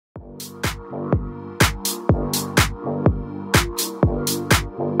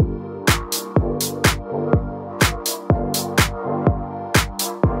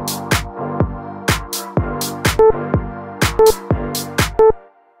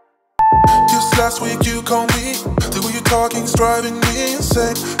Just last week you called me. The way you're talking's driving me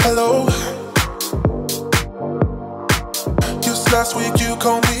insane. Hello. Just last week you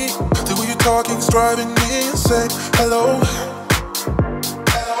called me. The way you're talking's driving me insane. Hello.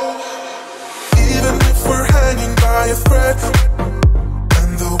 Even if we're hanging by a thread,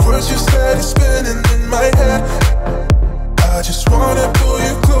 and the words you said is spinning in my head, I just wanna pull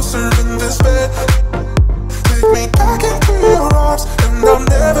you closer in this bed. Take me back into your arms, and I'll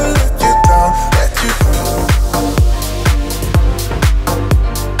never let you down. Let you down.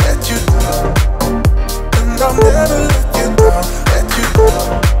 Let you down. And I'll never let you down. Let you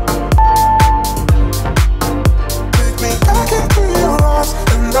down. Take me back into your arms,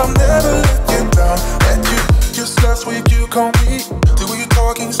 and I'll never let you down. Let you. Just last week you called me. The way you're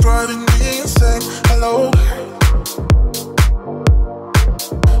talking's driving me insane. Hello.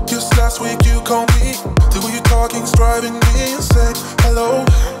 Just last week you called me. The way you're talking's driving me insane. Hello.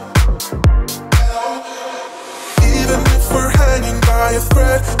 Even if we're hanging by a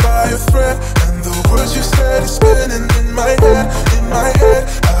thread, and the words you said is spinning in my head,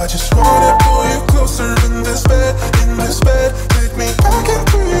 I just wanna pull you closer in this bed, Take me back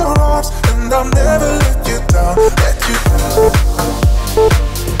into your arms, and I'll never let you down, let you down,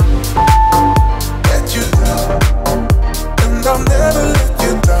 let you down, and I'll never let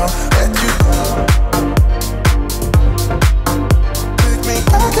you down, let you down. Take me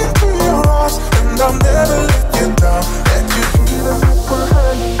back into your arms, and I'll never let you down, let you down. Even if we're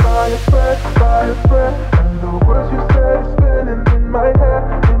hanging by a thread, and the words you said is spinning in my head,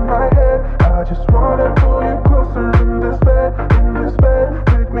 I just wanna pull you closer in this bed,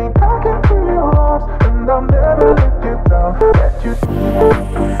 Take me back into your arms, and I'll never let you down, let you down.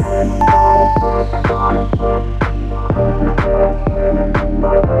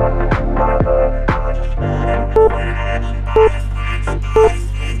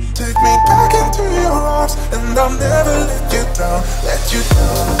 Take me back into your arms, and I'll never let you down, let you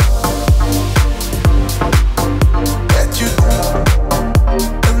down, let you down,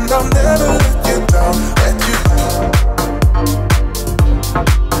 and I'll never let you down, let you down.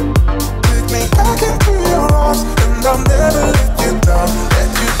 Take me back into your arms, and I'll never let you down,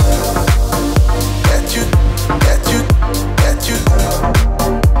 let you down, let you, let you, let you down,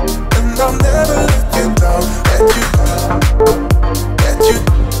 and I'll never let you down, let you down, let you,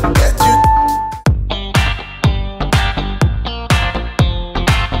 let you.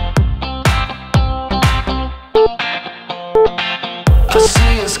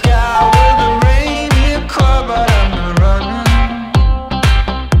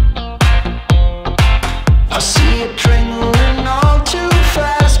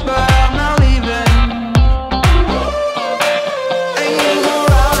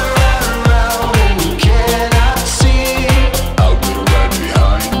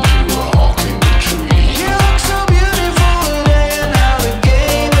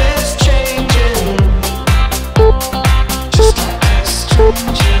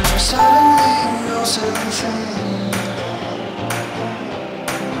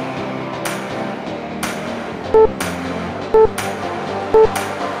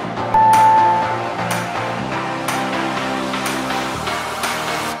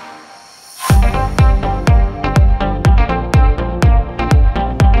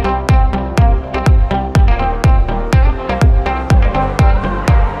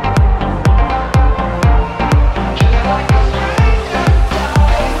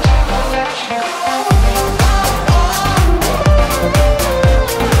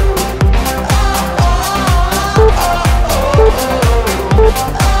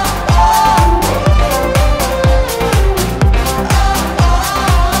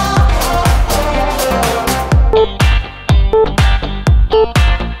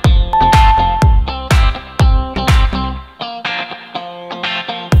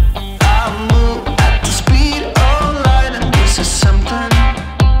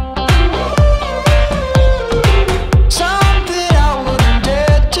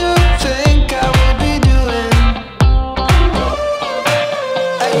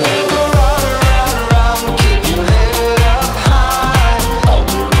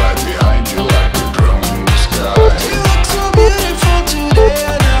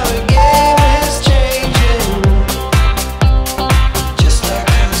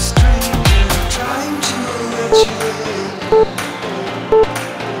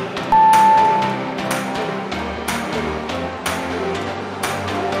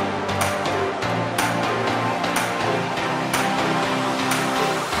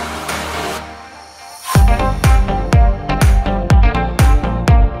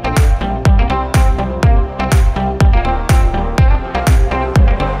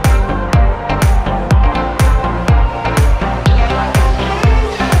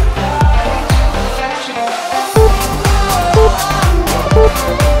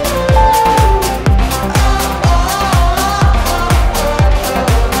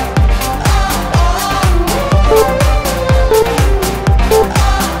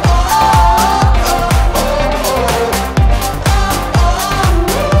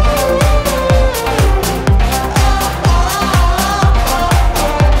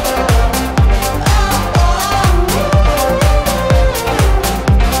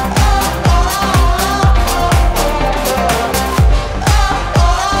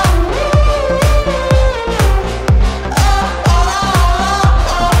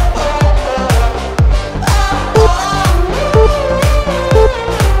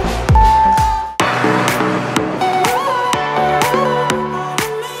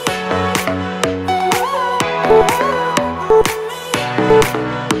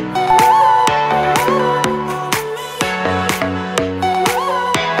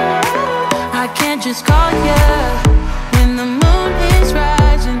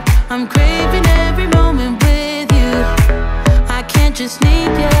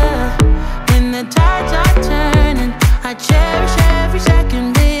 need you. When the tides are turning, I cherish every second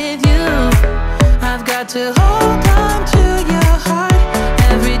with you. I've got to hold on to your heart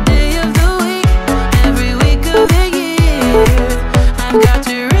every day of the week, every week of the year. I've got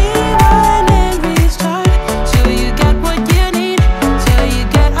to rewind and restart till you get what you need, till you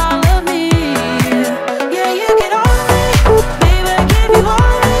get all of me. Yeah, you get all of me, baby, I give you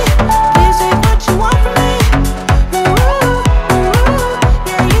all of me. Please take what you want from me. Ooh, ooh,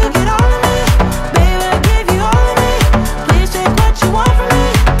 yeah, you get all of me, baby, I give you all of me. Please take what you want from me.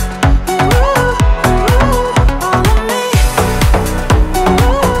 Ooh, ooh, all of me. Ooh,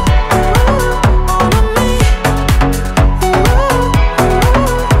 ooh, all of me. Ooh,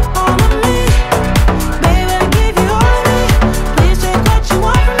 ooh, all of me. Baby, I give you all of me. Please take what you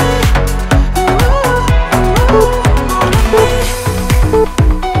want from me. Ooh, ooh, all of me.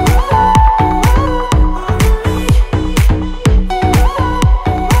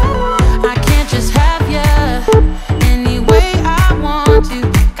 I can't just have you any way I want to,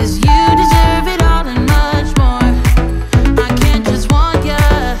 'cause you deserve it all and much more. I can't just want you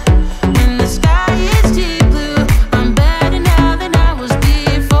when the sky is deep blue. I'm better now than I was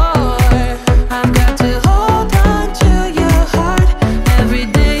before. I've got to hold on to your heart every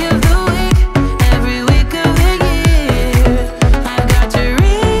day of the week, every week of the year. I've got to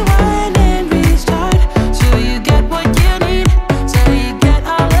rewind and restart till you get what you need, till you get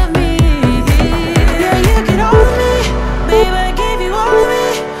all of me. Yeah, you get all of me, baby, I give you all of me.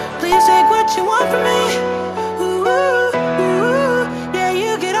 Please take what you want from me. Ooh, ooh, yeah,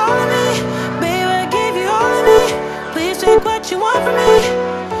 you get all of me, baby, I give you all of me. Please take what you want from me.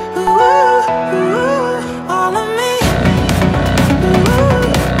 Ooh, ooh, all of me. Ooh,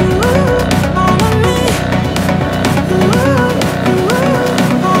 ooh, all of me. Ooh, ooh,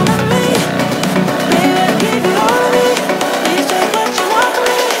 all of me. Baby, I give you all of me. Please take what you want from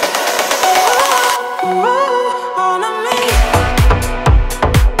me. Ooh, ooh, all of me.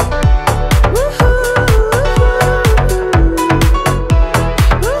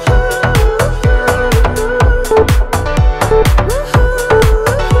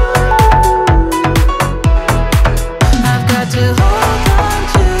 I've got to hold on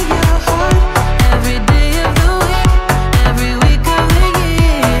to your heart every day of the week, every week of the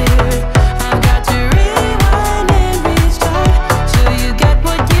year. I've got to rewind and restart till you get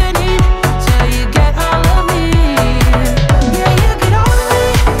what you need, till you get all of me. Yeah, you get all of me,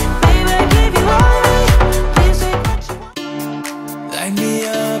 baby, I give you all of me. Please take what you want. Light me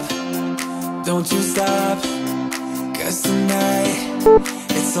up, don't you stop, 'cause tonight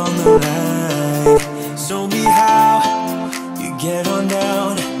it's on the line. Show me how you get on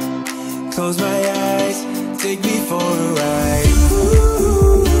down. Close my eyes, take me for a ride.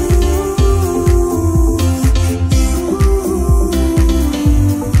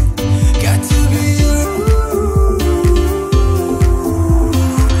 Got to be you.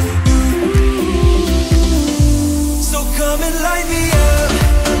 So come and light me up.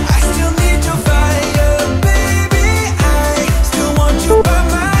 I still need your fire, baby. I still want you by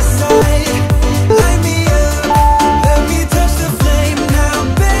my side. Light me up, let me touch the flame now,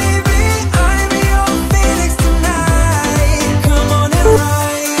 baby. I'm your phoenix tonight. Come on and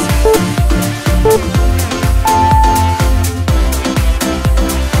rise.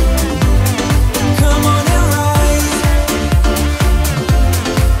 Come on and rise.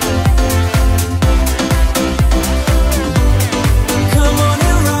 Come on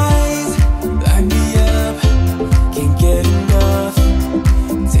and rise. Light me up, can't get enough.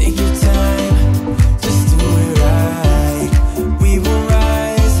 Take your time, just do it right. We will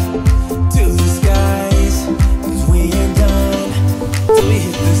rise to the skies, 'cause we ain't done till we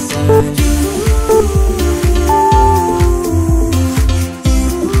hit the sun.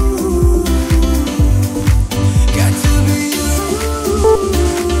 Got to be you.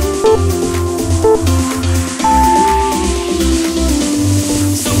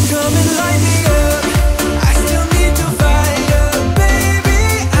 So come and light me up. I still need your fire, baby.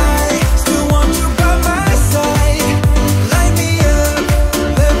 I still want you by my side. Light me up,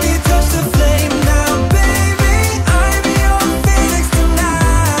 let me touch the flame now, baby. I'm your phoenix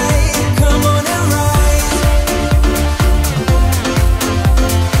tonight. Come on and rise.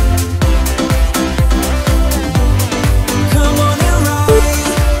 Come on and rise.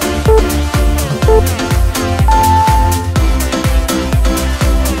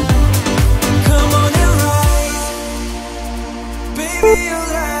 Come on and rise. Baby, you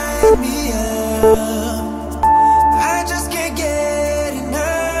light me up. I just can't get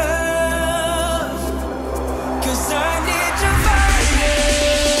enough, 'cause I need your fire.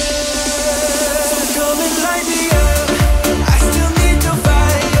 So come and light me up. I still need your fire.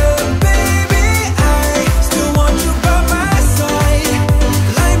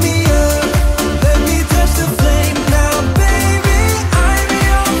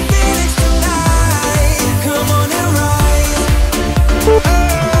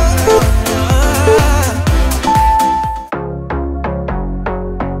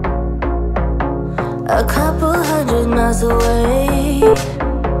 miles away,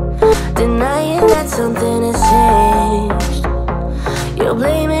 denying that something has changed. You're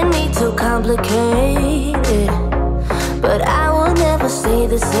blaming me too complicated, but I will never stay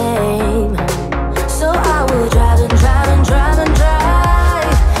the same. So I will drive and drive and drive and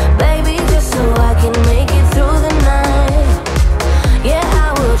drive, baby, just so I can make it through the night. Yeah,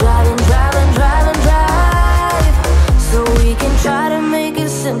 I will drive and drive and drive and drive, so we can try to make it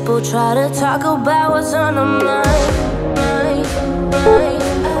simple. Try to talk about what's on our mind.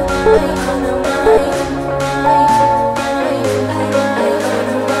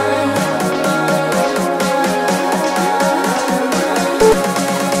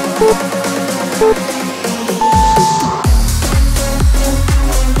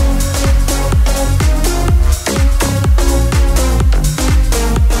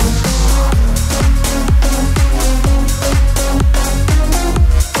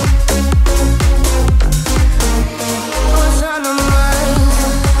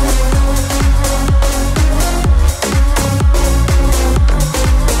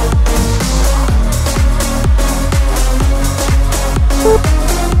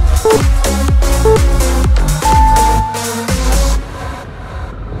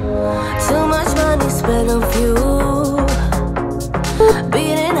 Too much money spent on fuel,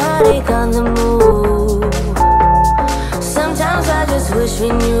 beating heartache on the move. Sometimes I just wish we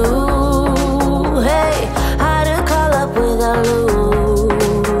knew, hey, how to call up without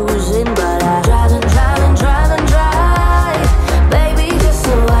losing. But I drive and drive and drive and drive, baby, just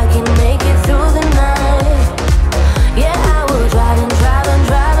so I can make it through the night. Yeah, I will drive and drive and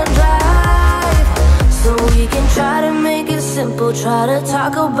drive and drive, so we can try to make it simple. Try to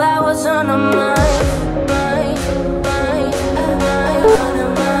talk about what's on our mind.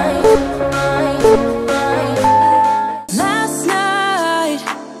 Last night,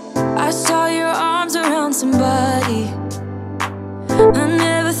 I saw your arms around somebody. I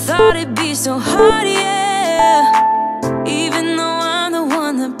never thought it'd be so hard, yeah. Even though I'm the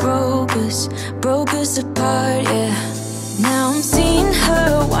one that broke us apart, yeah. Now I'm seeing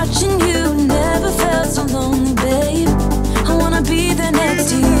her, watching you. Never felt so lonely, babe. I wanna be there next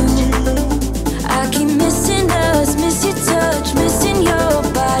to you. I keep missing us, miss your touch, missing your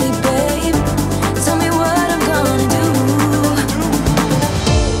body, babe. Tell me what I'm gonna do.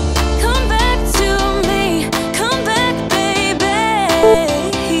 Come back to me, come back, baby.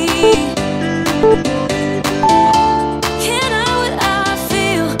 Can't hide what I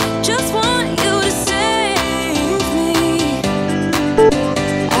feel, just want you to save me.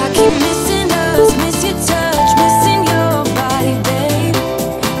 I keep missing us, miss your touch, missing your body, babe.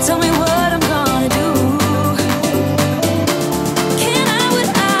 Tell me what I'm gonna do. Can't hide what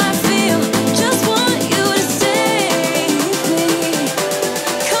I feel, just want you to save me.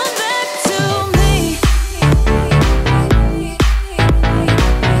 Come back to me.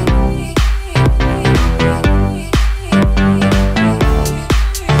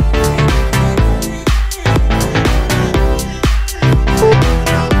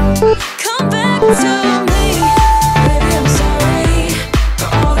 Come back to me. Baby, I'm sorry for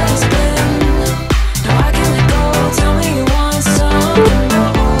all that has been. Now I can't let go. Tell me you want something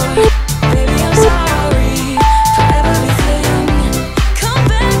more. Baby, I'm sorry for everything. Come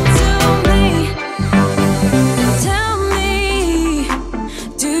back to me. Tell me,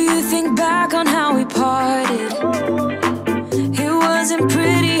 do you think back on how we parted? It wasn't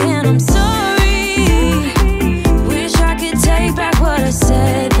pretty and I'm sorry. Wish I could take back what I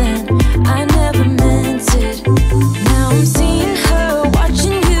said then. I never meant it. Now I'm seeing her,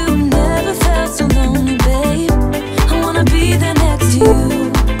 watching you. Never felt so lonely, babe. I wanna be there next to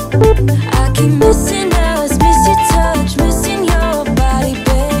you. I keep missing us, miss your touch, missing your body,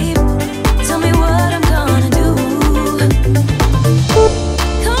 babe. Tell me what I'm gonna do.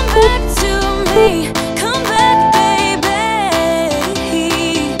 Come back to me, come back, baby.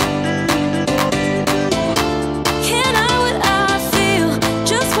 Can't hide what I feel,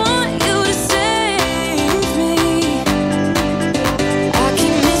 just want you to save me. I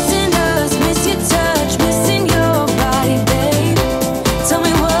keep missing us, miss your touch, missing your body, babe. Tell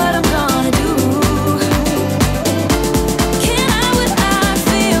me what I'm gonna do. Can't hide what I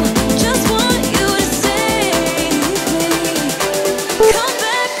feel, just want you to save me. Come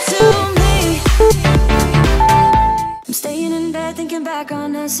back to me. I'm staying in bed thinking back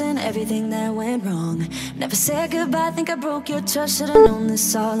on us and everything that went wrong. Never said goodbye, think I broke your trust. Should've known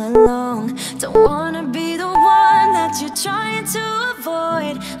this all along. Don't wanna be the one that you're trying to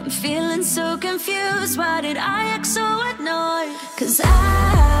avoid. I'm feeling so confused, why did I act so annoyed? 'Cause I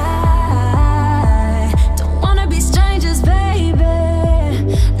don't wanna be strangers, baby.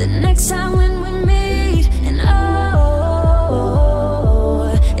 The next time when we meet, and oh,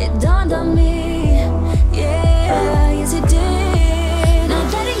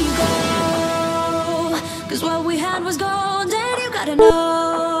 had was golden, you gotta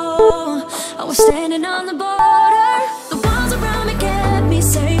know. I was standing on the border. The walls around me kept me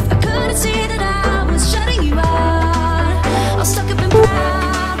safe. I couldn't see that I was shutting you out. I was stuck up in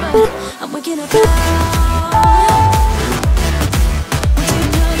pride, but I'm waking up now.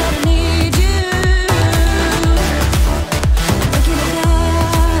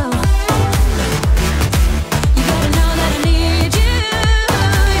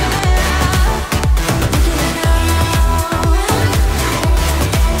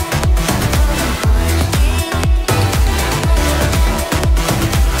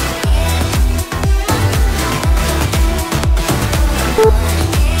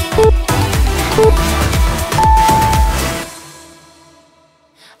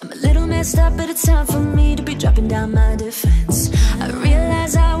 I'm a little messed up, but it's time for me to be dropping down my defense. I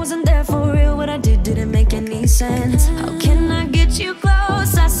realized I wasn't there for real. What I did didn't make any sense. How can I get you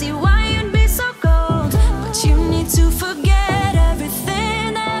close? I see why you'd be so cold, but you need to forget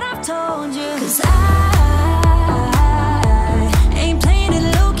everything that I've told you. 'Cause I ain't playing it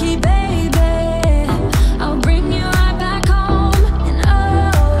low-key, baby. I'll bring you right back home. And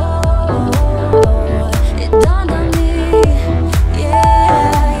oh, it dawned on me,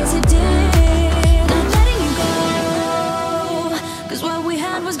 yeah, yes it did. Not letting you go, 'cause what we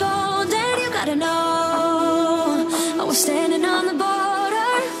had was golden, you gotta know. I was standing on the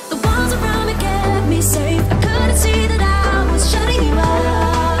border. The walls around me kept me safe. I couldn't see that I was shutting you out.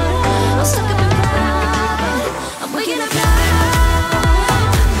 I was stuck up in pride, but I'm waking up now.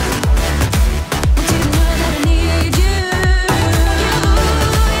 Want you to know that I need you, yeah.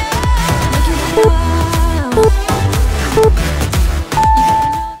 Waking up now.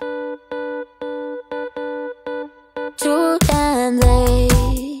 Too damn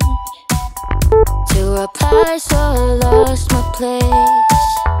late to reply, so I lost my place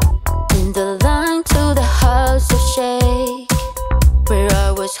in the line to the house of shake, where I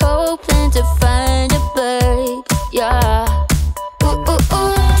was hoping to find a babe, yeah. Ooh, ooh,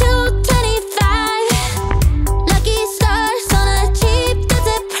 ooh, 225 lucky stars on a cheap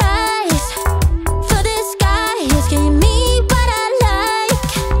visit price. For this guy who's giving me what I like.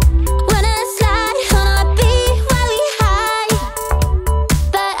 When I slide on a beat while we hide,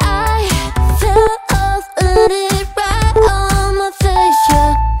 but I fell off, let it right on my face,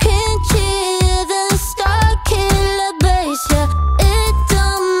 yeah. Can't hear the start killer bass, yeah. It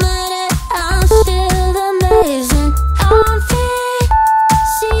don't matter, I'm still amazing. I'm fit,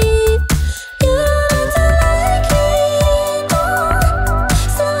 see, you don't like me more.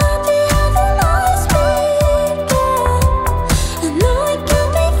 So happy having all this people. I know it can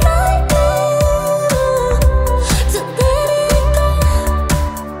be frightening to let it go.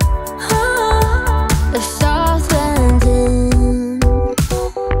 The south landing,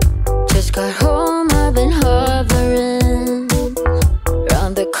 just got home, I've been hovering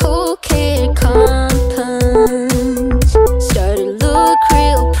around the cool kid compounds. Started to look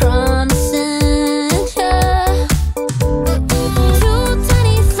real promising, yeah.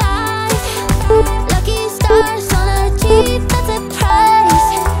 225 lucky stars on a cheap visit price.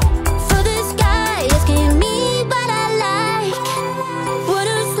 For this guy asking me what I like.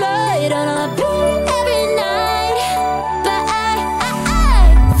 Wanna slide on a beat every night, but I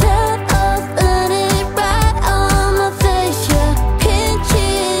fell off, let it right on my face, yeah. Can't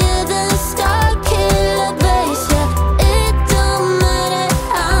hear the start killer bass, yeah. It don't matter,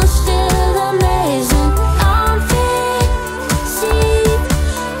 I'm still amazing. I'm fit, see,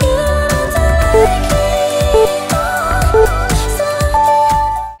 you don't like me more. So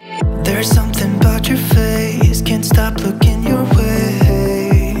There's something about your face, can't stop looking your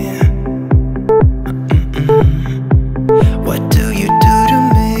way. What do you do to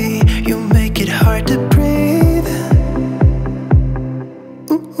me? You make it hard to breathe.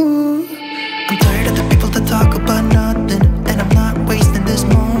 Ooh. I'm tired of the people that talk about nothing, and I'm not wasting this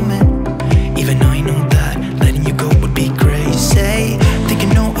moment. Even though I know that letting you go would be crazy. Think you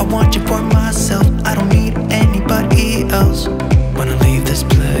know I want you for myself, I don't need anybody else. Wanna leave this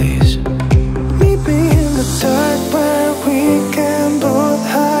place. Meet me in the dark where we can both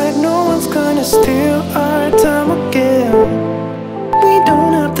hide. No one's gonna steal our time again. We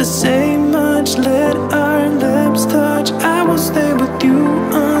don't have to say much, let our lips touch. I will stay with you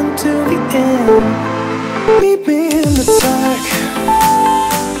until the end. Meet me in the dark.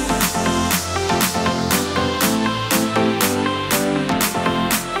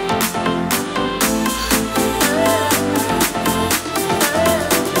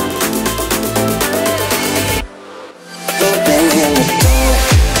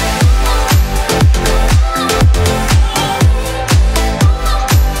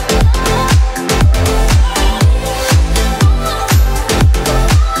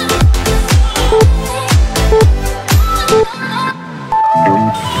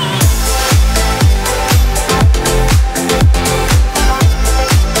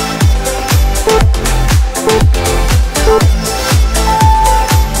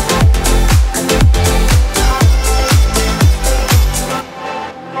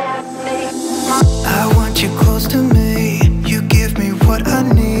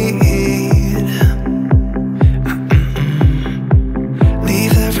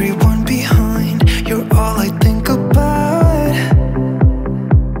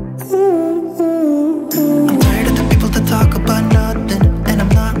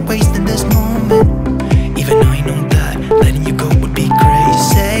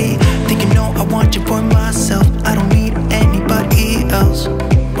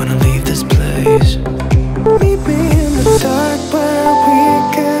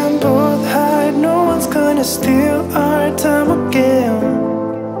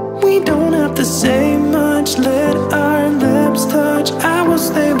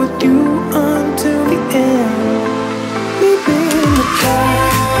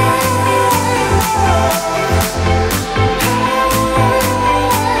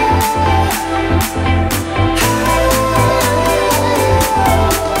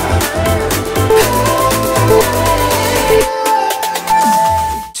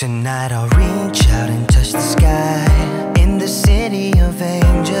 Tonight I'll reach out and touch the sky. In the city of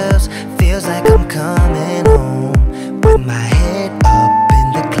angels, feels like I'm coming home. With my head up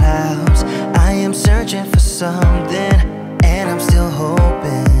in the clouds, I am searching for something, and I'm still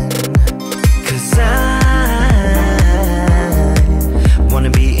hoping. 'Cause I wanna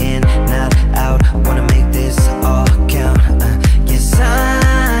be in, not out, wanna make this all count. Yes, I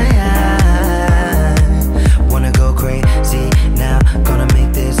wanna go crazy now, gonna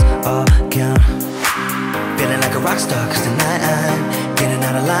make this all count. Feeling like a rock star, 'cause tonight I'm getting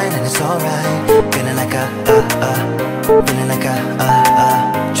out of line and it's alright. Feeling like feeling like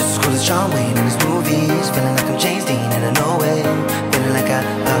just as cool as John Wayne in his movies. Feeling like I'm James Dean and I know it. Feeling like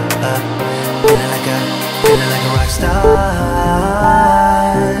feeling like a rock star.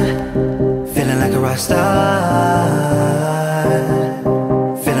 Feeling like a rock star.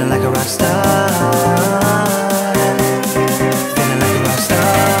 Feeling like a rock star. Feeling like a rock star.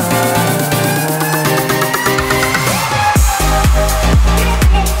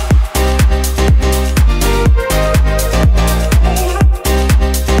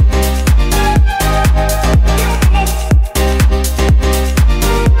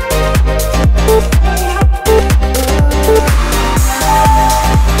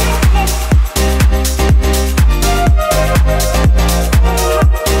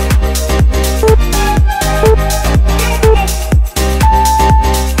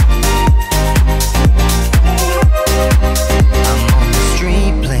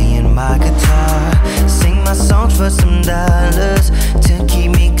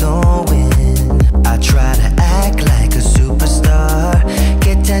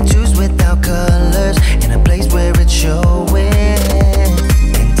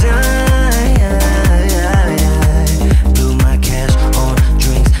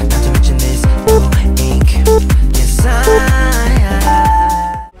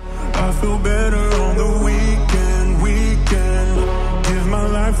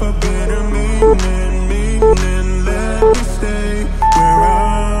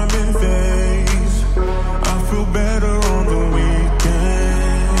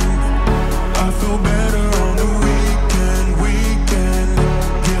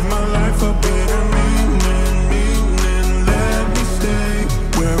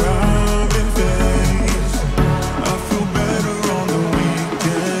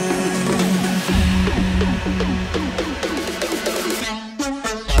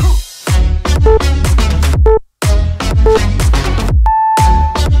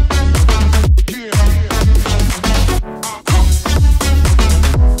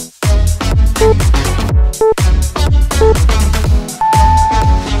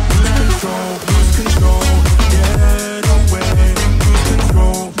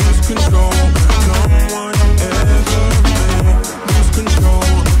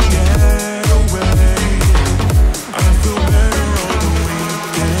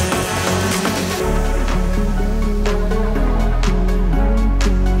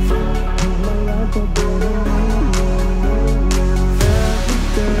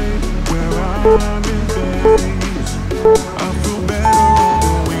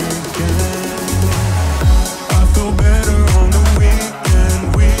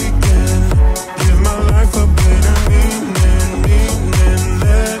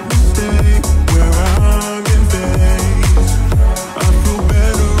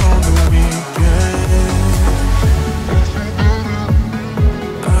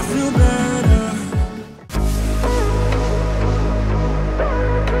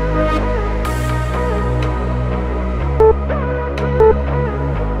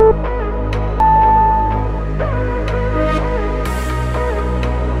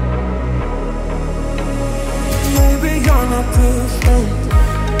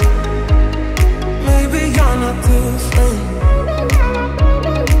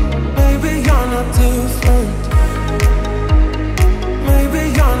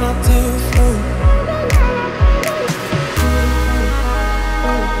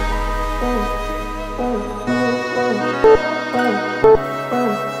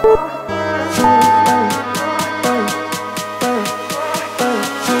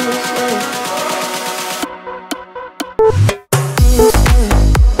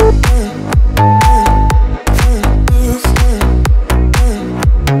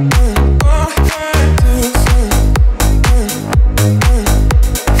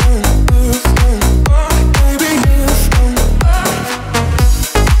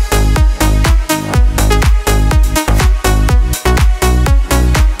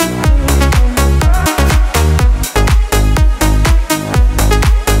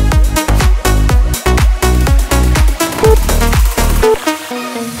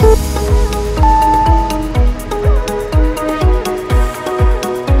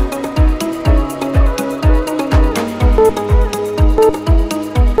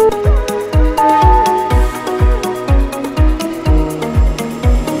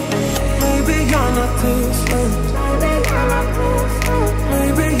 different. Maybe you're not different.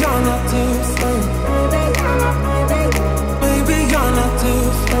 Maybe you're not different. Maybe you're not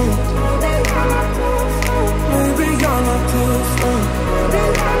different.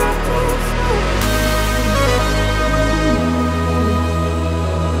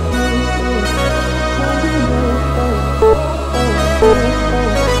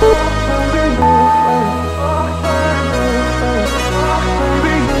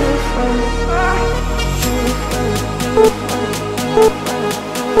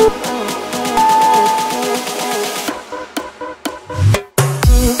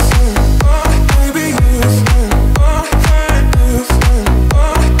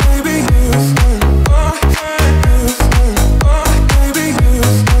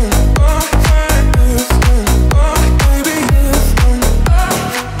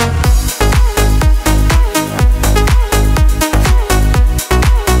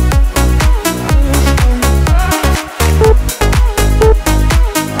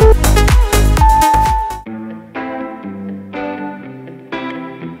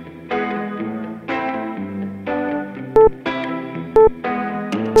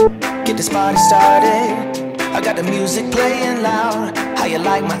 Get this party started. I got the music playing loud. How you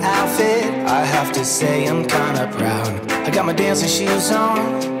like my outfit? I have to say I'm kinda proud. I got my dancing shoes on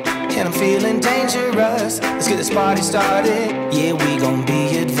and I'm feeling dangerous. Let's get this party started. Yeah, we gon'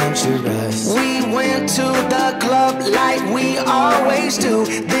 be adventurous. We went to the club like we always do.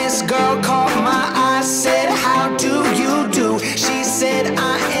 This girl caught my eye, said, how do you do? She said,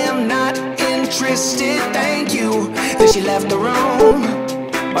 I am not interested, thank you. Then she left the room.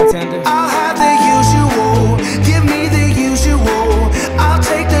 Bartender. I'll have the usual, give me the usual. I'll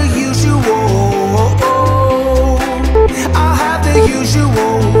take the usual. I'll have the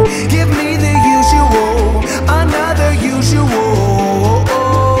usual, give me the usual. Another usual.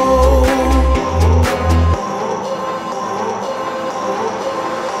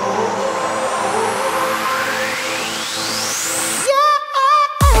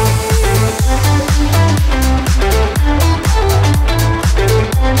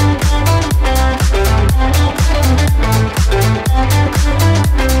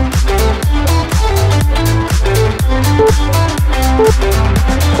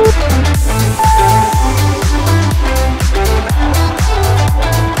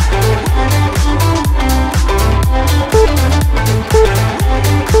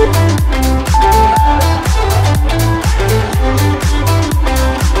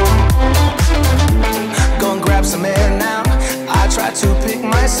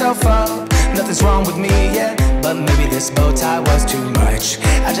 Up. Nothing's wrong with me yet, but maybe this bow tie was too much.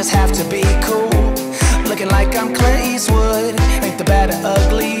 I just have to be cool, looking like I'm Clint Eastwood. Ain't the bad or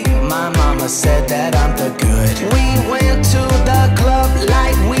ugly, my mama said that I'm the good. We went to the club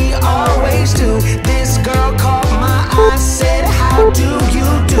like we always do. This girl caught my eye, said, how do you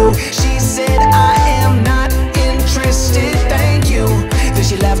do? She said, I am not interested, thank you. Then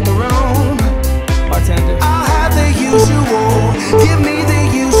she left the room. Bartender. I'll have the usual, give me the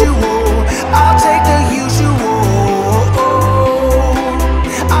usual. I'll take the usual.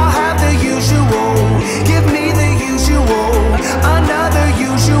 I'll have the usual, give me the usual. Another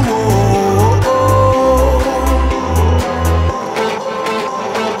usual.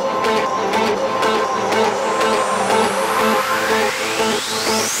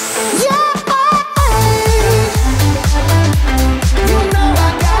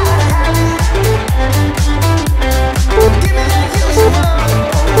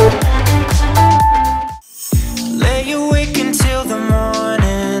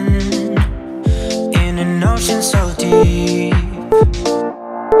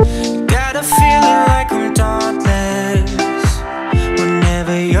 Got a feeling like I'm dauntless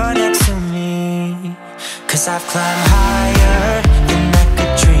whenever you're next to me. 'Cause I've climbed higher than I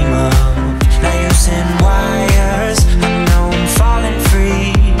could dream of. Now using wires, I know I'm falling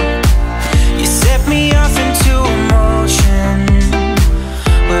free. You set me off into emotion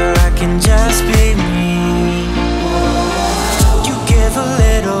where I can just be me. You give a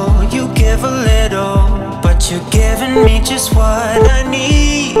little, you give a little, but you're giving me just what I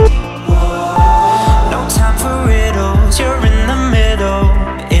need. No time for riddles, you're in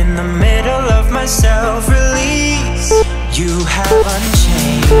the middle of my self-release. You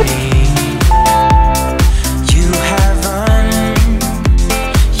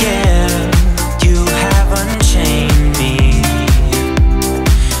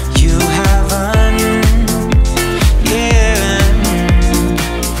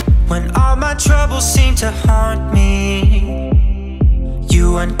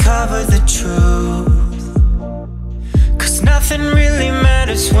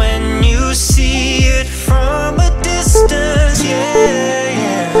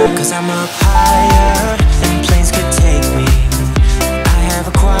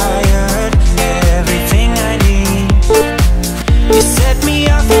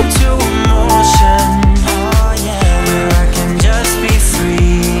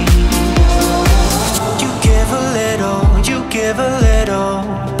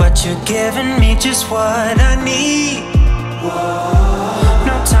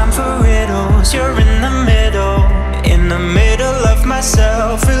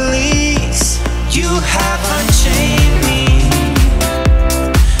You have unchained me.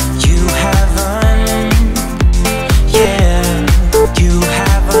 You haven't, yeah. You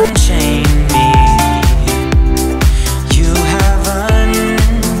have unchained me. You haven't,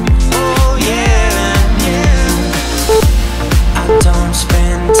 oh yeah, yeah. I don't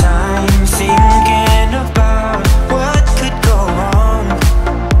spend time thinking about what could go wrong.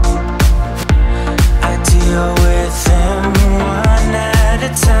 I deal with them one at a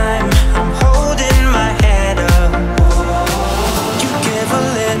time. I'm holding my head up. You give a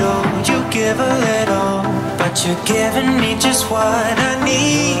little, you give a little, but you're giving me just what I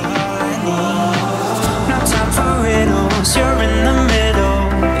need. No time for riddles, you're in the middle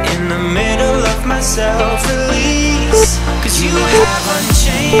of my self-release. 'Cause you have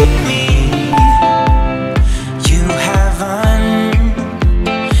unchained me. You haven't,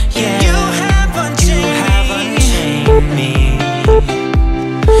 yeah. You have unchained me.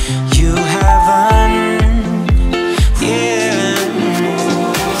 You haven't, yeah.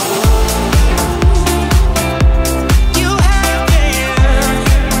 You have, yeah.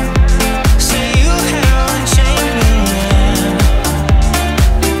 Say you have unchained me, yeah.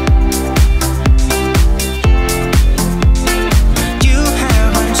 You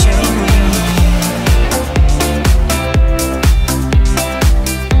have unchained me.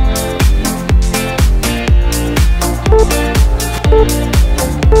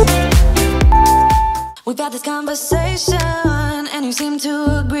 We've had this conversation, and you seem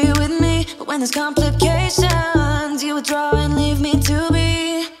to agree with me. But when there's complications, you withdraw and leave me to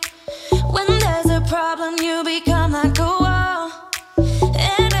be. When there's a problem, you become like a wall.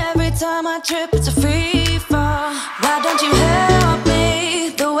 And every time I trip, it's a free fall. Why don't you help me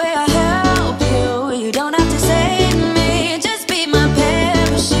the way I help you? You don't have to save me, just be my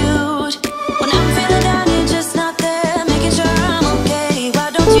parachute. When I'm feeling down, you're just not there, making sure I'm okay. Why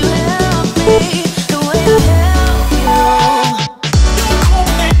don't you help me the way I help you?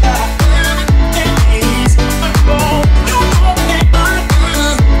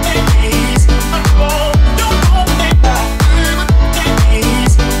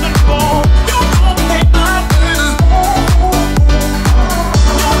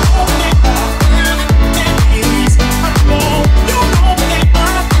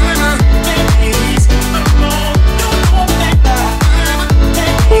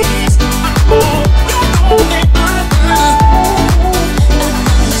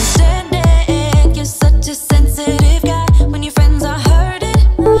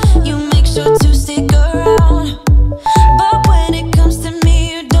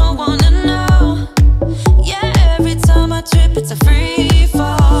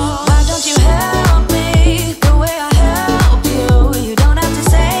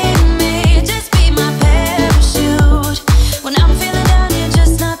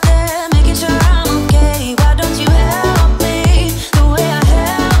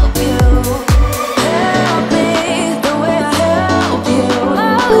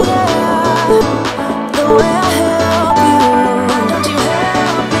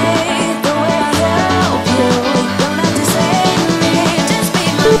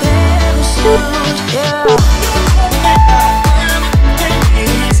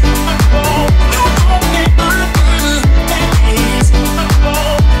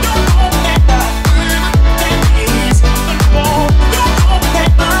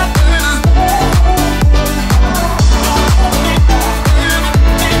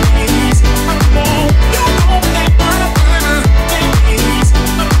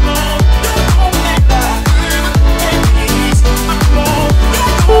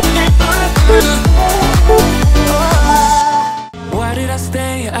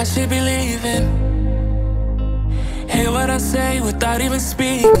 I should be leaving. Hear what I say without even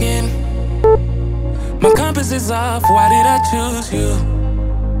speaking. My compass is off, why did I choose you?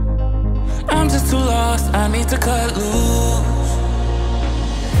 I'm just too lost, I need to cut loose.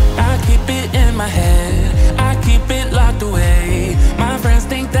 I keep it in my head, I keep it locked away. My friends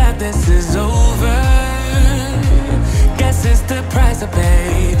think that this is over. Guess it's the price I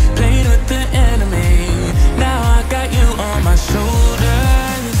paid. Played with the enemy, now I got you on my shoulders.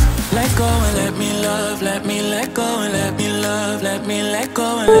 Let go and let me love, let me let go and let me love. Let me let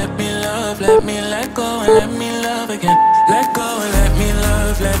go and let me love, let me let go and let me love again. Let go and let me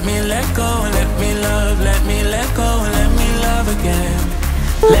love, let me let go and let me love. Let me let go and let me love again.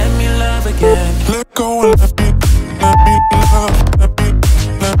 Let me love again. Let go and let me love,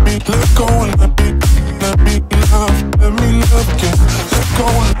 let me let go and let me love again. Let go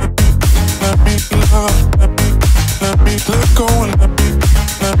and let me love, let me let go and let me love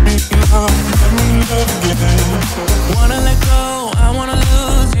again. Wanna let go, I wanna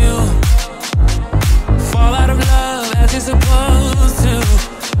lose you.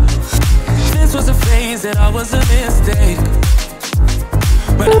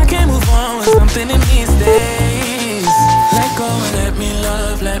 something in these days. Let go and let me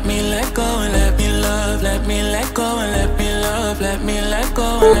love, let me let go and let me love, let me let go and let me love, let me let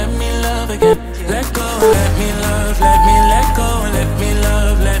go and let me love again. Let go and let me love, let me let go and let me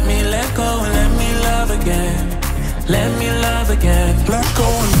love, let me let go and let me love again. Let me love again. Let go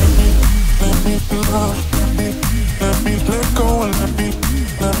and let me love. Let me let go and let me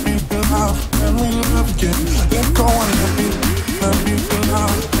love. Let me love again. Let go and let me love. Let me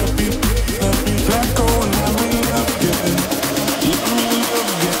let go and let me love again. Let me love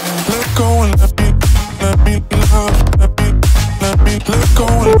again. Let go and let me love. Let me let go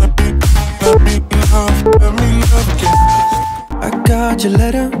and let me love. Let me love again. I got your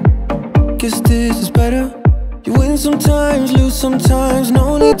letter, guess this is better. You win sometimes, lose sometimes,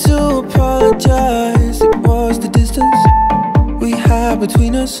 no need to apologize. It was the distance we had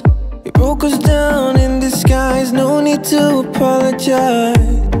between us. It broke us down in disguise, no need to apologize.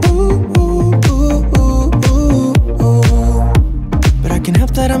 Ooh, ooh, ooh, ooh, ooh, ooh. But I can't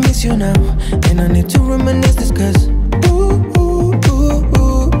help that I miss you now, and I need to reminisce this cause ooh, ooh, ooh,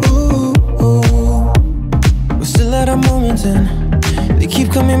 ooh, ooh, ooh. We're still at our moments and they keep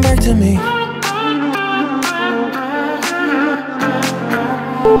coming back to me.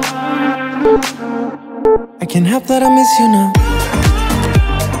 I can't help that I miss you now.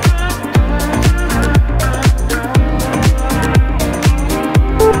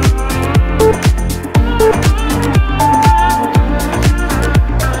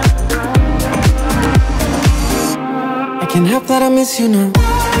 I can't help that I miss you now.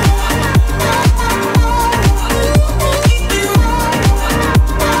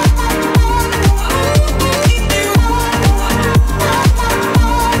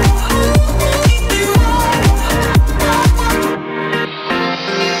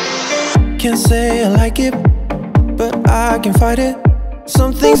 Can't say I like it, but I can fight it.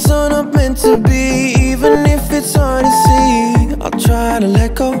 Some things are not meant to be, even if it's hard to see. I'll try to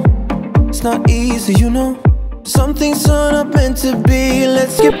let go, it's not easy, you know. Some things are not meant to be,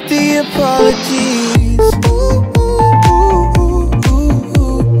 let's skip the apologies. Ooh, ooh, ooh, ooh,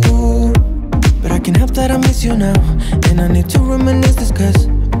 ooh, ooh. But I can't help that I miss you now, and I need to reminisce this cause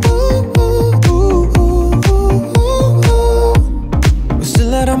ooh, ooh, ooh, ooh, ooh, ooh. We're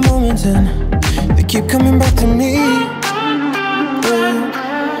still at our moments and they keep coming back to me.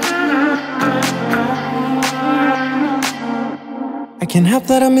 I can't help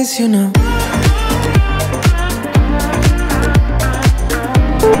that I miss you now.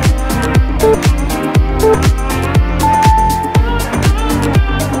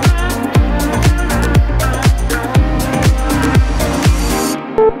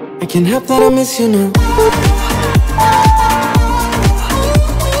 I can't help that I miss you now.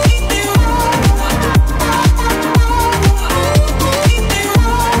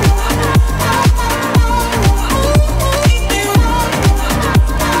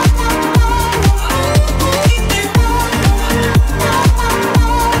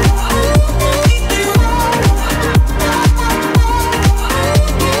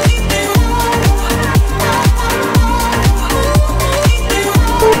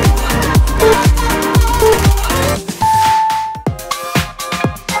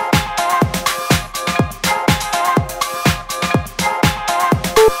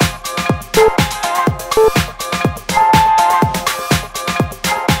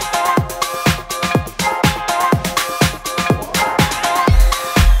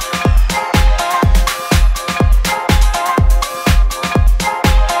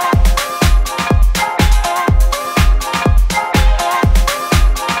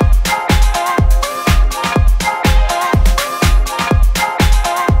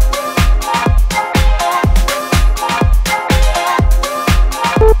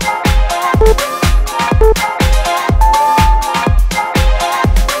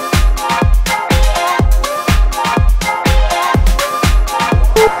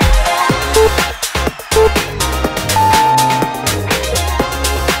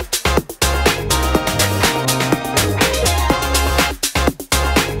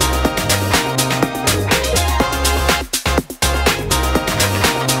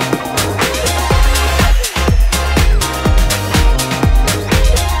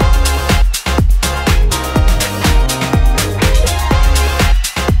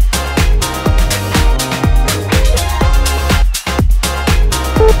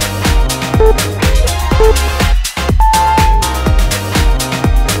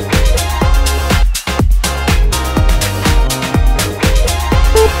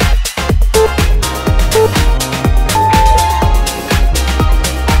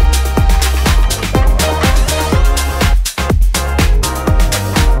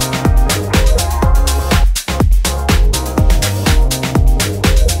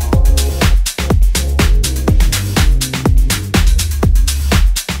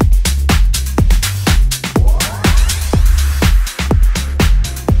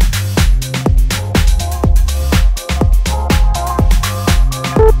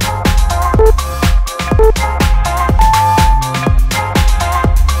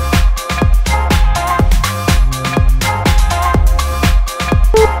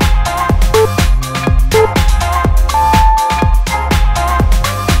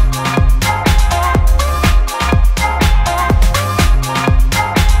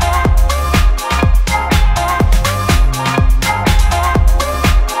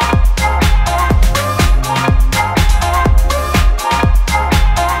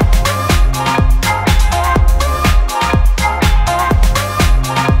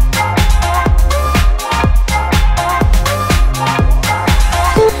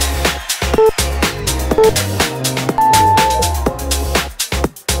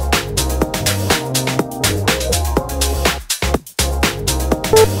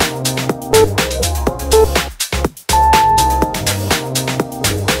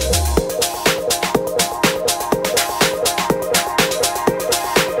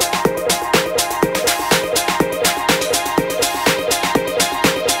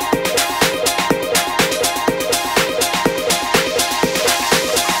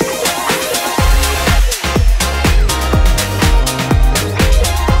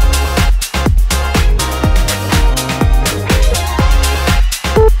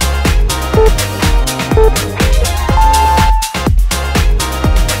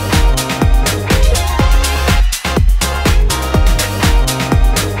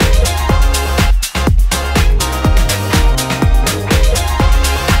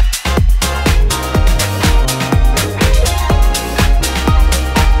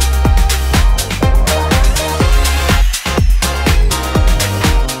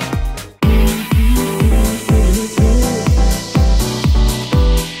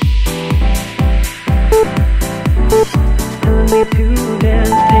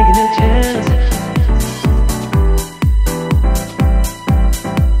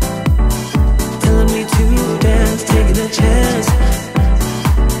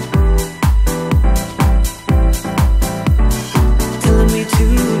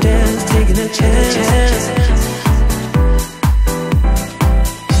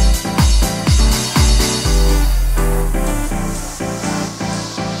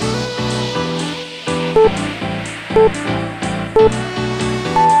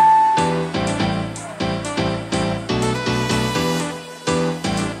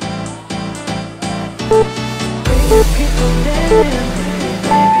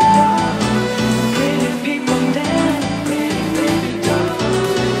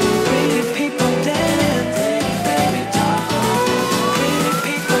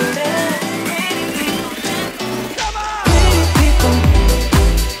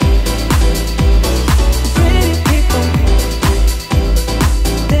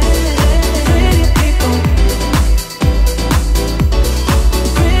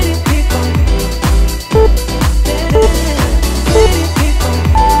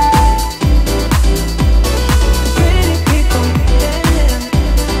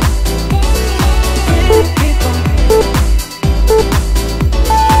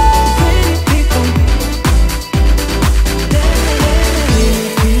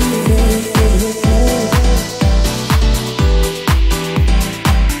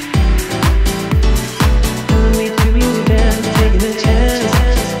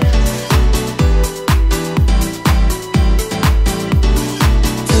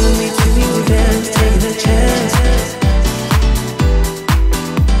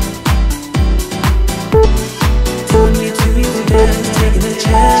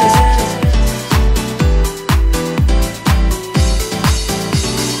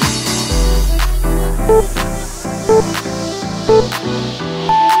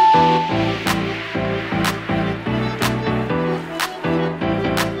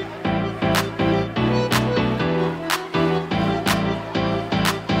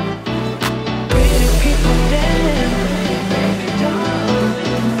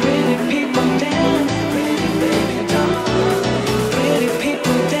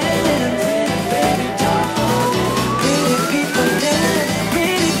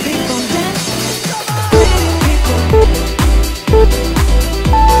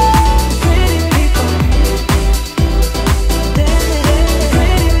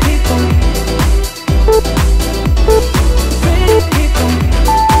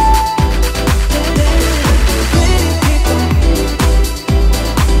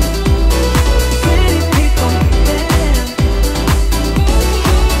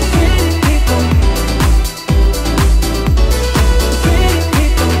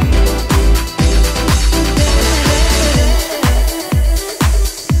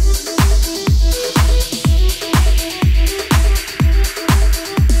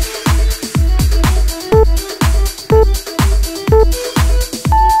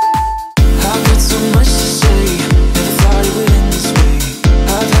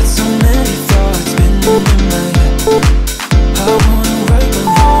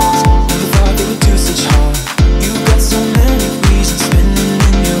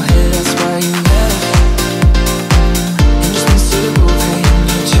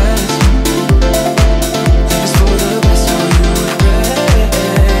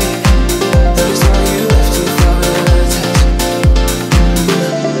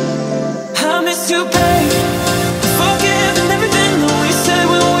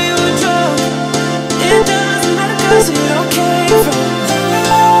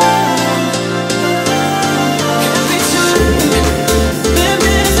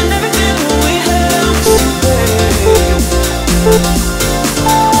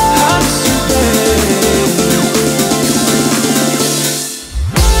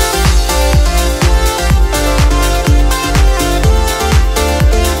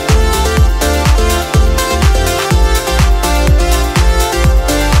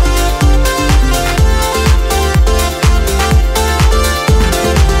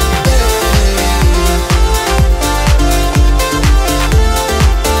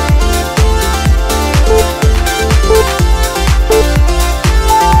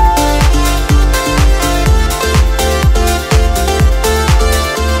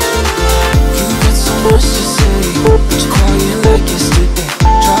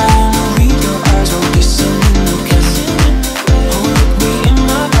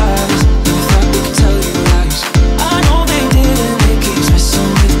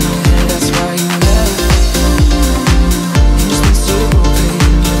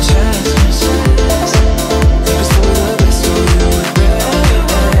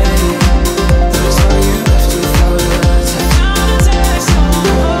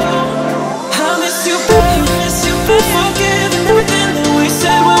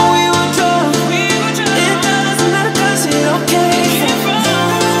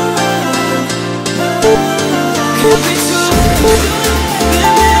 Can't be too late. Been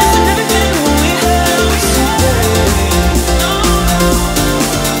missing everything we had. I miss you,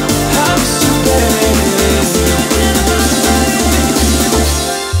 baby. I miss you, baby.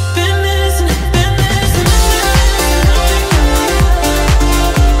 Been missing, been missing.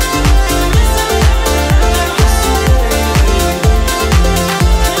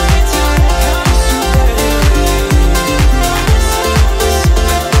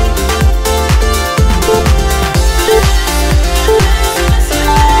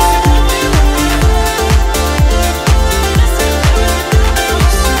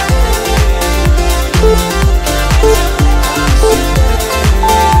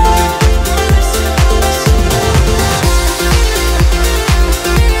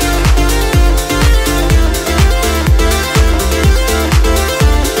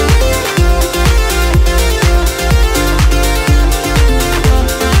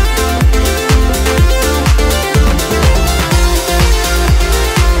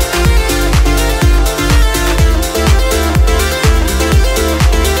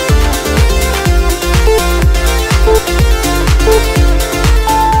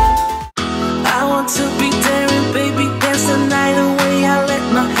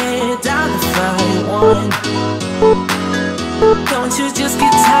 Don't you just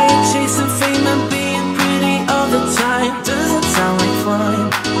get tired chasing fame and being pretty all the time? Doesn't sound like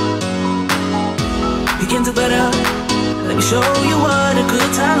fun. You can do better. Let me show you what a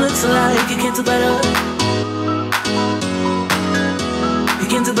good time looks like. You can do better. You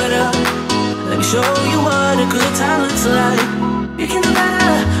can do better. Let me show you what a good time looks like. You can do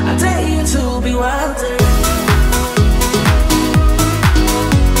better. I dare you to be wilder.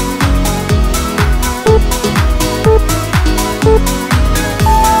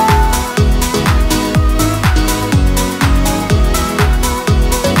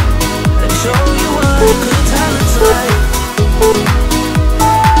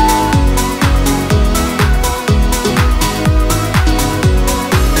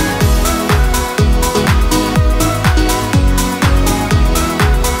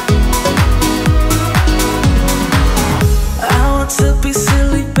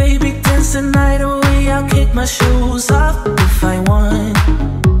 My shoes off if I want.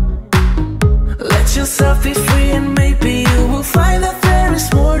 Let yourself be free and maybe you will find that there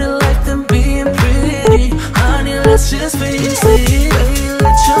is more to life than being pretty. Honey, let's just face it. Baby,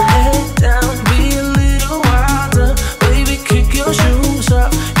 let your head down, be a little wilder. Baby, kick your shoes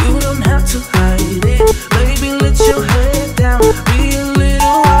off, you don't have to hide it. Baby, let your head down, be a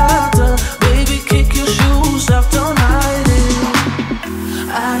little wilder. Baby, kick your shoes off, don't hide it.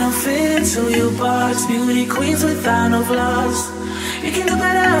 I don't fit into your box, beauty queens without no flaws. You can do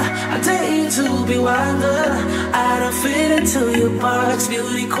better, I dare you to be wilder. I don't fit into your box,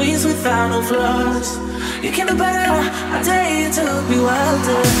 beauty queens without no flaws. You can do better, I dare you to be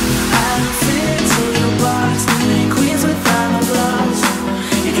wilder. I don't fit into your box, beauty queens without no flaws.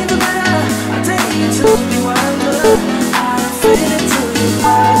 You can do better, I dare you to be wilder. I don't fit into your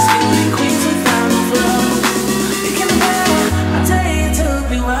box, beauty queens without no flaws. You can do better, I dare you to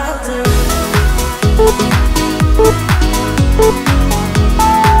be wilder.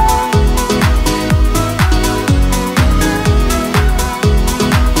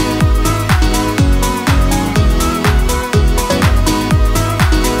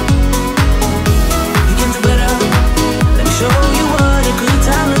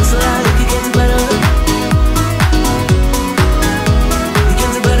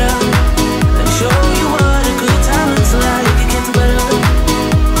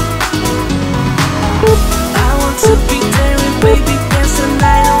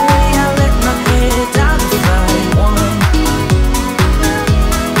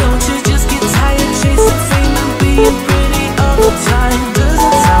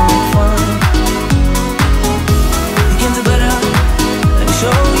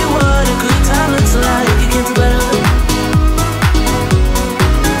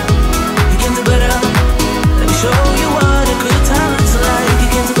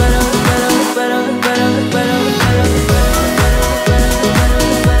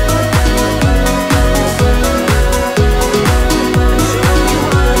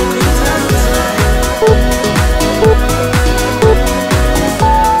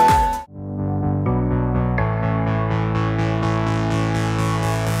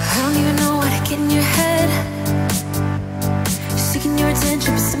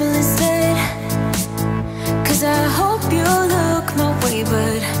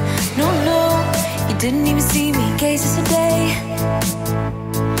 Didn't even see me gaze yesterday.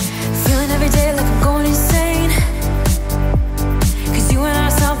 Feeling every day like I'm going insane. Cause you and I are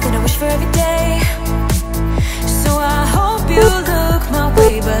something I wish for every day.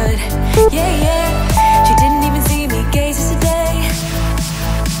 Yeah, yeah. She didn't even see me gaze yesterday.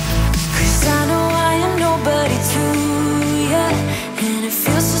 'Cause I know I am nobody to ya, and it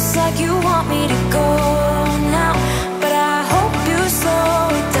feels just like you want me to go now. But I hope you slow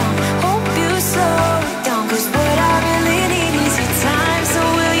it down, hope you slow it down. 'Cause what I really need is your time. So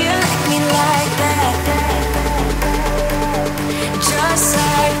will you like me like that? Just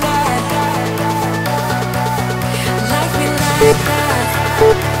like that. Like me like that.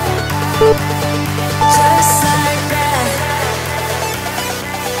 Just like that.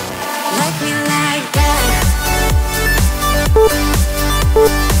 Like me like that.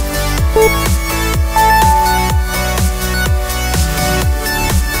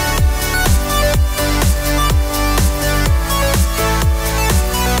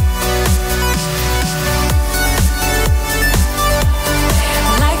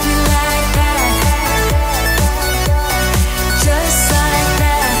 Like me like that. Just like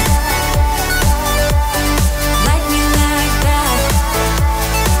that. Like me like that.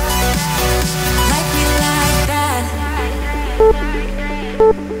 Like me like that.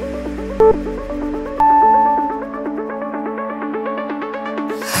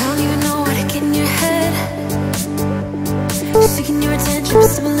 I don't even know what to get in your head. Seeking your attention, but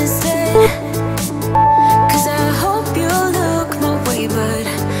simple instead. 'Cause I hope you look my way, but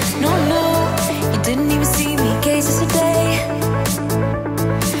no, no, you didn't even see me gaze yesterday.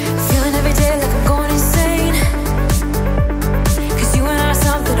 Feeling every day like I'm going insane. 'Cause you and I are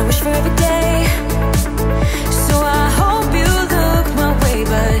something I wish for every day. So I hope you look my way,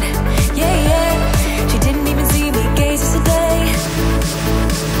 but yeah, yeah, she didn't even see me gaze yesterday.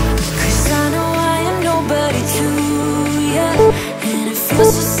 'Cause I know I am nobody to ya, and it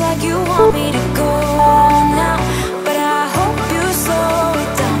feels just like you want me to go now. But I hope you slow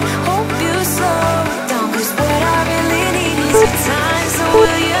it down, hope you slow it down. 'Cause what I really need is your time. So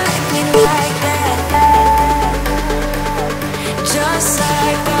will you like me like that? Just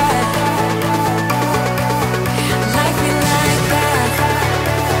like that. Like me like that.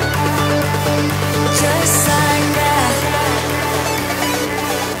 Just like that.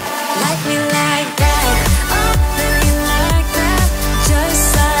 Like me like that. Oh, baby, like that. Just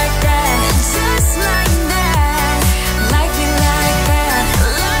like that. Just like that. Like me like that.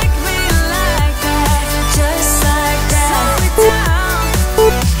 Like me like that. Just like that. Slow it down.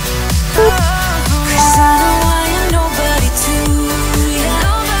 Oh, 'cause I know I am nobody to ya.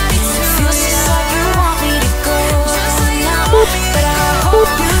 It feels just like you want me to go now. But I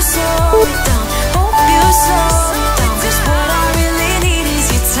hope you slow it down, hope you slow it down. 'Cause what I really need is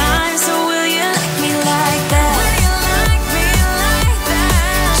your time. So will you like me like that? Will you like me like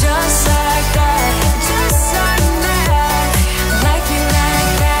that? Just like that. Just like that. Like me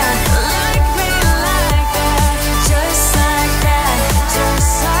like that. Like me like that. Just like that.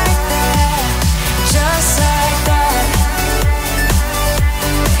 Just like that. Just like that.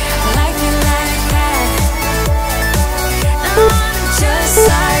 Like me like that. No, just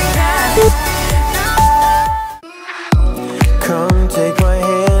like that. Come take my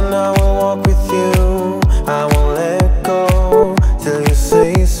hand, I will walk with you. I won't let go till you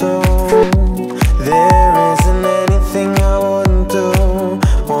say so. There isn't anything I wouldn't do.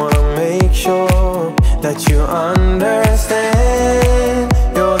 Wanna make sure that you understand.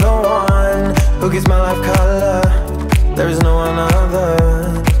 You're the one who gives my life color. There is no one other.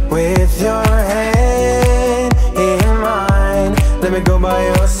 With your hand in mine, let me go by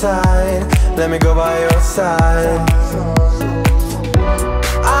your side. Let me go by your side.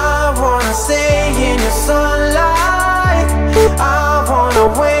 I wanna stay in your sunlight. I wanna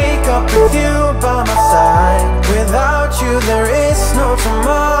wake up with you by my side. Without you there is no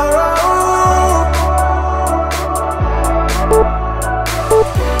tomorrow.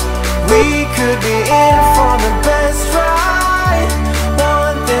 We could be in for the best ride.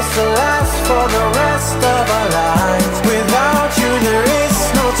 Want this to last for the rest of our lives. Without you there is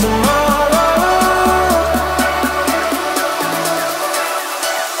no tomorrow.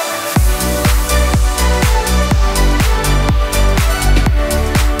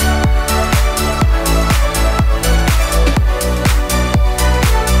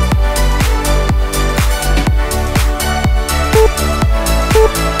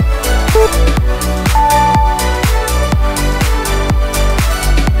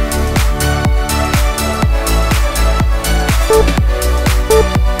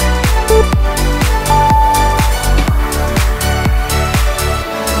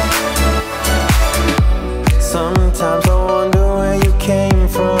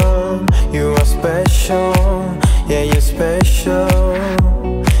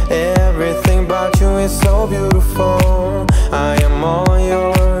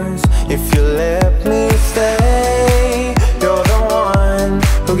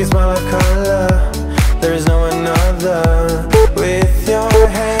 your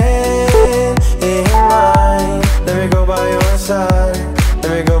hand in mine. Let me go by your side. Let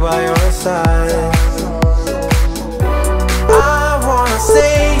me go by your side. I wanna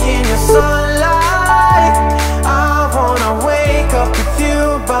stay in your sunlight. I wanna wake up with you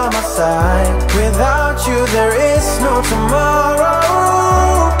by my side. Without you there is no tomorrow.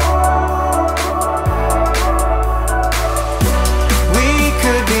 We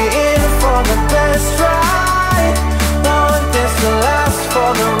could be in for the best ride. Want this to last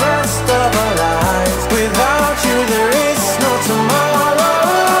for the rest of our lives. Without you there is no tomorrow.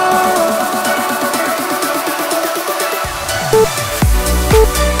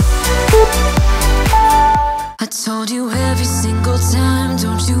 I told you every single time,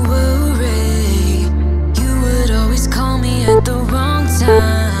 don't you worry. You would always call me at the wrong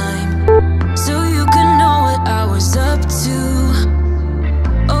time, so you could know what I was up to.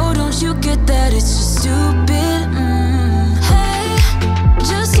 Oh, don't you get that it's just stupid? Hey,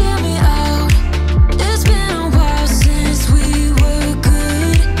 just hear me out. It's been a while since we were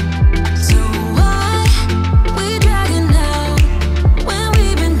good, so why we dragging out when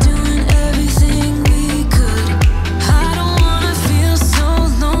we've been doing everything we could? I don't wanna feel so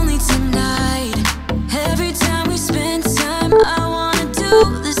lonely tonight. Every time we spend time, I wanna do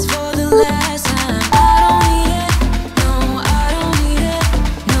this for the last time. I don't need it, no, I don't need it,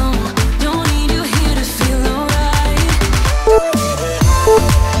 no. Don't need you here to feel alright.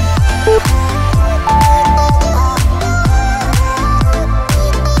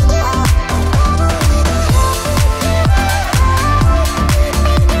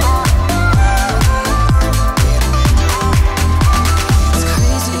 It's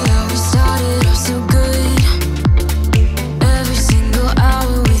crazy how we started off so good. Every single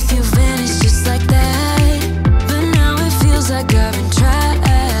hour with you vanished just like that. But now it feels like I've been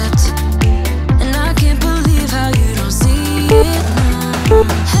trapped, and I can't believe how you don't see it now.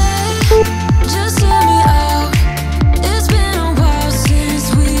 Hey, just hear me out. It's been a while since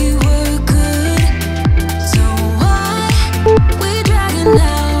we were good, so why we dragging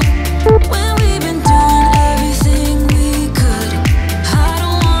out when we've been doing everything we could? I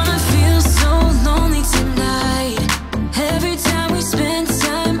don't wanna feel so lonely tonight. Every time we spend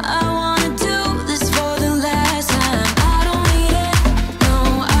time, I wanna do this for the last time. I don't need it, no,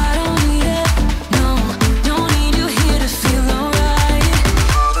 I don't need it, no. Don't need you here to feel alright.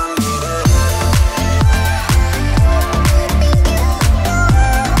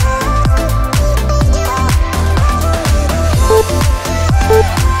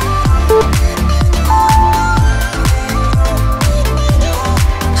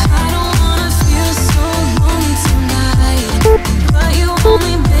 I don't wanna feel so lonely tonight, but you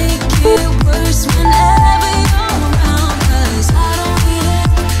only make it worse whenever you're around. 'Cause I don't need it,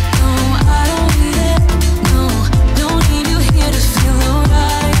 no, I don't need it, no. Don't need you here to feel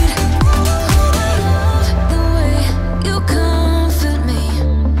alright. Oh, I love the way you comfort me.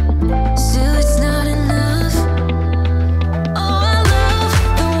 Still it's not enough. Oh, I love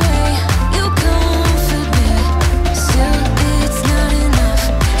the way you comfort me. Still it's not enough.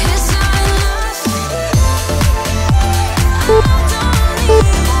 It's not enough. I don't need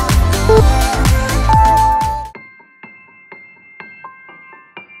it.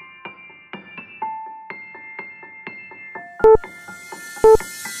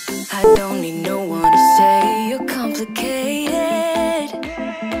 I don't need no one to say you're complicated,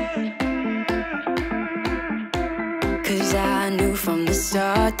 'cause I knew from the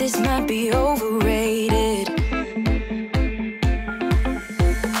start this might be overrated.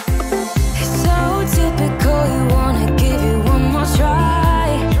 It's so typical, you wanna give it one more try,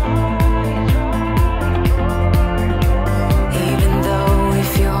 even though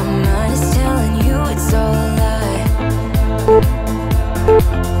if your mind is telling you it's all a lie.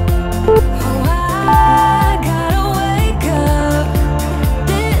 Oh, I gotta wake up.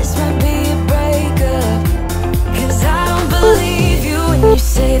 This might be a breakup, 'cause I don't believe you when you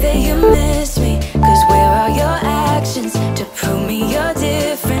say that you miss me. 'Cause where are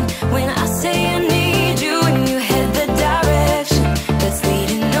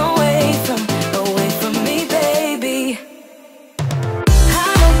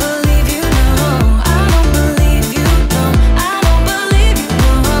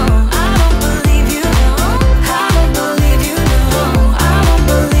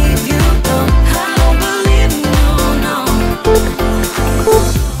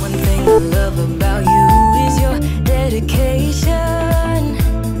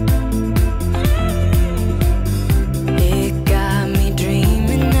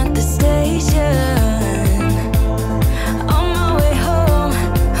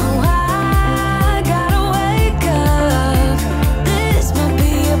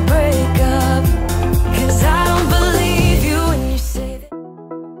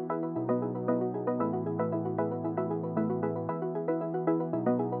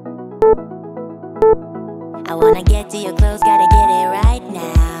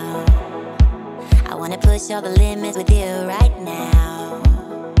push all the limits with you right now.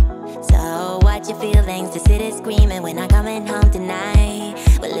 So watch your feelings, the city's screaming, we're not coming home tonight.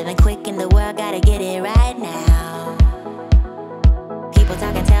 We're living quick in the world, gotta get it right now. People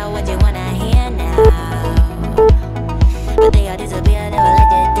talk and tell what you wanna hear now, but they all disappear, they will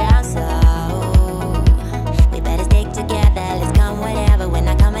let you down. So we better stick together, let's come whatever, we're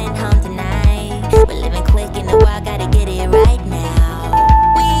not coming home tonight. We're living quick in the world, gotta get it right now.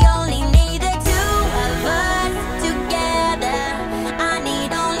 We only need the two of us together. I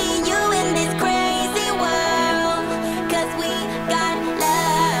need only you in this crazy world, 'cause we got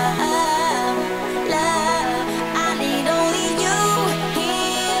love, love. I need only you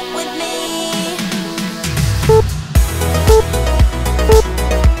here with me.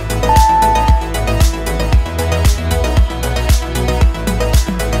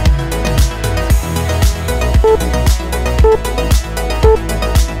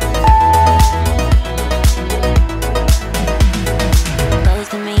 Close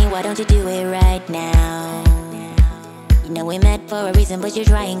to me, why don't you do it right now? You know we met for a reason, but you're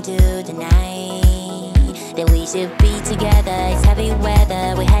trying to deny that we should be together. It's heavy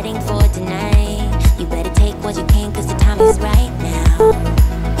weather, we're heading for tonight. You better take what you can, 'cause the time is right now.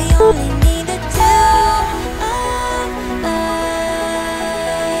 We only need the two of us.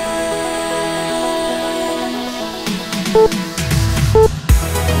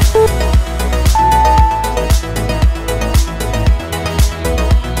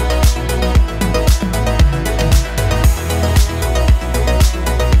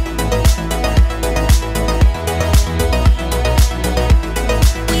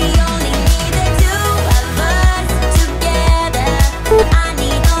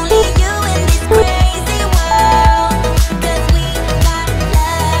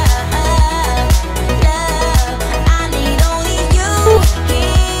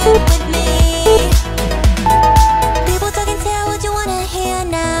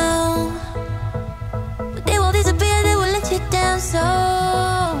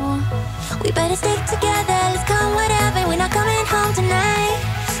 We better stick together, let's come whatever, we're not coming home tonight.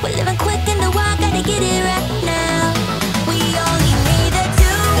 We're living quick in the world, gotta get it right now. We only need the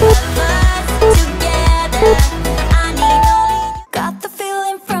two of us together. I need only you. Got the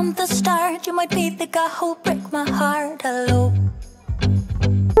feeling from the start, you might be the guy who'll break my heart. Hello,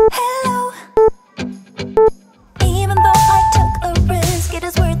 hello. Even though I took a risk, it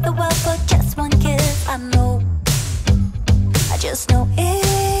is worth the while for just one kiss. I know, I just know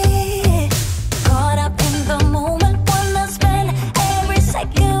it. Caught up in the moment, wanna spend every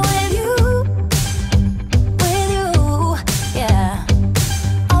second with you, yeah.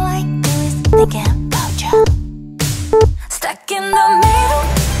 All I do is thinking about you. Stuck in the middle,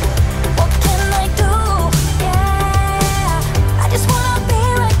 what can I do? Yeah, I just wanna be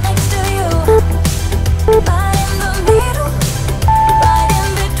right next to you. Right in the middle, right in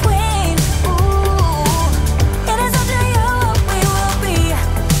between. Ooh, it is up to you what we will be.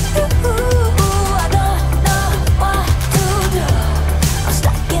 Ooh, I don't know what to do. I'm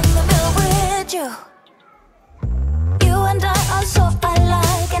stuck in the middle with you. You and I are so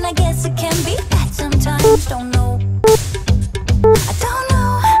alike, and I guess it can be bad sometimes. Don't know